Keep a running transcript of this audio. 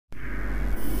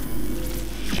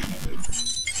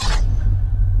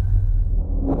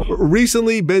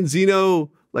recently, Benzino,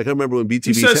 like I remember when BTV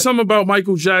he said something about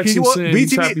Michael Jackson saying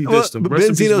he's happy dissed him.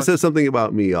 Benzino said something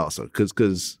about me also,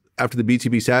 because after the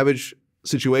BTV Savage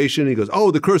situation, he goes,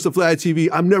 "Oh, the curse of VladTV.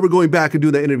 I'm never going back and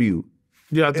do that interview."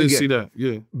 Yeah, I did see that.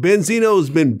 Yeah, Benzino's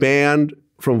been banned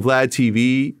from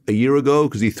VladTV a year ago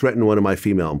because he threatened one of my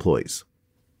female employees.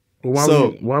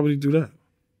 Well, why would he do that?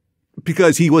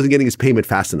 Because he wasn't getting his payment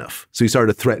fast enough, so he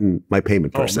started to threaten my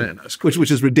payment person. Oh man, that's crazy.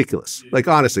 which is ridiculous. Like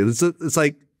honestly, it's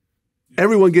like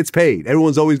everyone gets paid.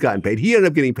 Everyone's always gotten paid. He ended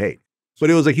up getting paid, but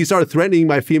it was like he started threatening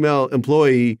my female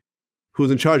employee who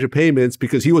was in charge of payments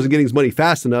because he wasn't getting his money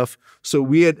fast enough. So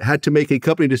we had to make a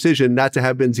company decision not to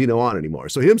have Benzino on anymore.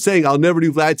 So him saying I'll never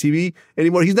do Vlad TV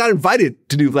anymore, he's not invited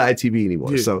to do Vlad TV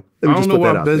anymore. Yeah. So let me just put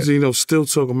that out there. I don't know why Benzino's still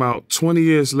talking about 20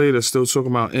 years later, still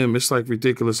talking about M. It's like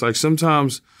ridiculous. Like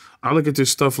sometimes I look at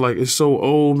this stuff like it's so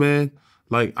old, man.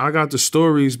 Like I got the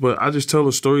stories, but I just tell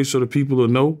the stories so the people will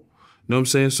know. You know what I'm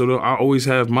saying? So I always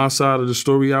have my side of the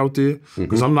story out there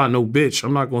because I'm not no bitch.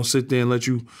 I'm not going to sit there and let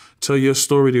you tell your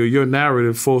story or your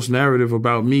narrative, false narrative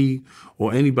about me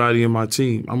or anybody in my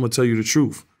team. I'm going to tell you the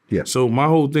truth. Yeah. So my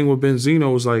whole thing with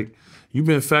Benzino was like, you've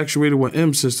been infatuated with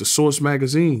M since the Source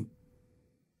magazine.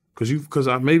 Because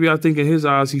maybe I think in his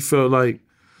eyes he felt like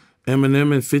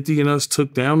Eminem and 50 and us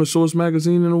took down the Source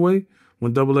magazine in a way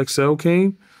when XXL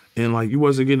came. And like you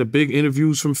wasn't getting the big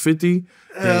interviews from 50.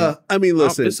 I mean,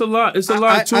 listen, it's a lot. It's a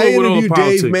lot to I it with all the interviewed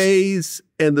politics. Dave Mays,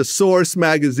 and the Source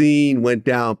magazine went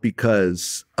down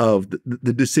because of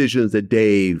the decisions that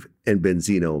Dave and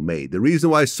Benzino made. The reason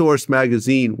why Source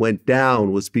magazine went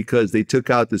down was because they took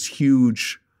out this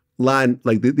huge line,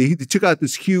 like they took out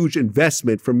this huge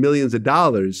investment for millions of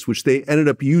dollars, which they ended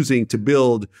up using to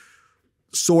build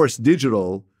Source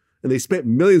Digital. And they spent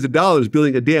millions of dollars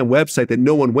building a damn website that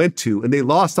no one went to, and they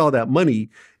lost all that money.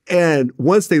 And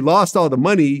once they lost all the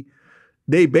money,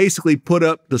 they basically put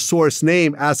up the Source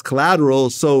name as collateral.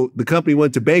 So the company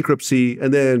went to bankruptcy,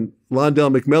 and then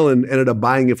Londell McMillan ended up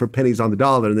buying it for pennies on the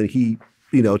dollar, and then he,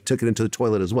 took it into the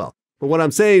toilet as well. But what I'm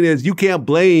saying is you can't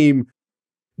blame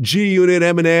G-Unit,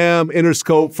 Eminem,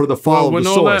 Interscope for the fall of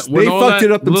the Source. They fucked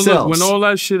it up themselves. When all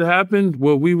that shit happened,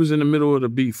 we was in the middle of the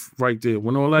beef right there.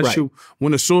 When all that shit,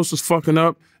 when the Source was fucking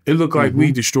up, it looked like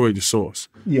we destroyed the Source.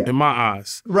 Yeah. In my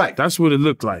eyes. Right. That's what it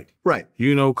looked like. Right.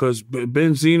 Because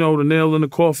Benzino, the nail in the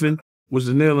coffin, was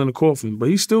the nail in the coffin. But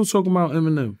he's still talking about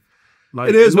Eminem. Like,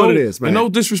 it is what it is, man. And no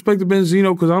disrespect to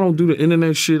Benzino, because I don't do the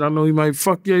internet shit. I know he might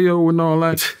fuck Yayo and all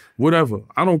that. Whatever.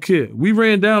 I don't care. We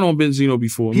ran down on Benzino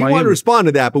before. He wanted to respond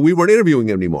to that, but we weren't interviewing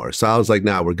him anymore. So I was like,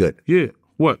 nah, we're good. Yeah.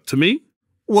 What, to me?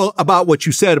 Well, about what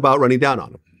you said about running down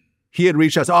on him. He had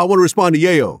reached out and said, I want to respond to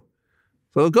Yayo.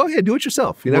 So go ahead, do it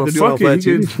yourself. You're not going to do it on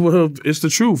Vlad TV. Well, it's the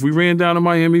truth. We ran down to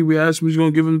Miami. We asked him if he was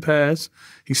going to give him the pass.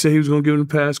 He said he was going to give him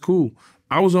the pass. Cool.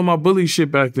 I was on my bully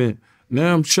shit back then.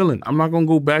 Now I'm chilling. I'm not going to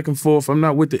go back and forth. I'm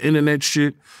not with the internet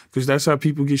shit because that's how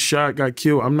people get shot, got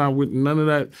killed. I'm not with none of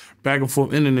that back and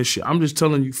forth internet shit. I'm just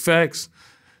telling you facts,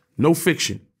 no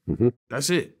fiction. That's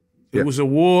it. It was a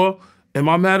war. Am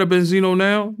I mad at Benzino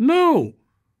now? No.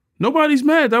 Nobody's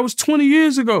mad. That was 20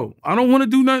 years ago. I don't want to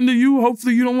do nothing to you.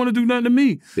 Hopefully you don't want to do nothing to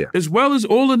me. Yeah. As well as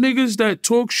all the niggas that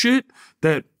talk shit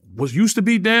that used to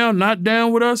be down, not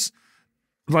down with us.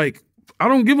 Like, I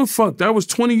don't give a fuck. That was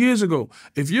 20 years ago.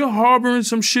 If you're harboring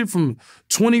some shit from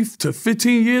 20 to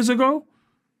 15 years ago,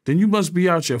 then you must be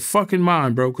out your fucking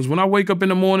mind, bro. Because when I wake up in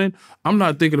the morning, I'm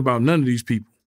not thinking about none of these people.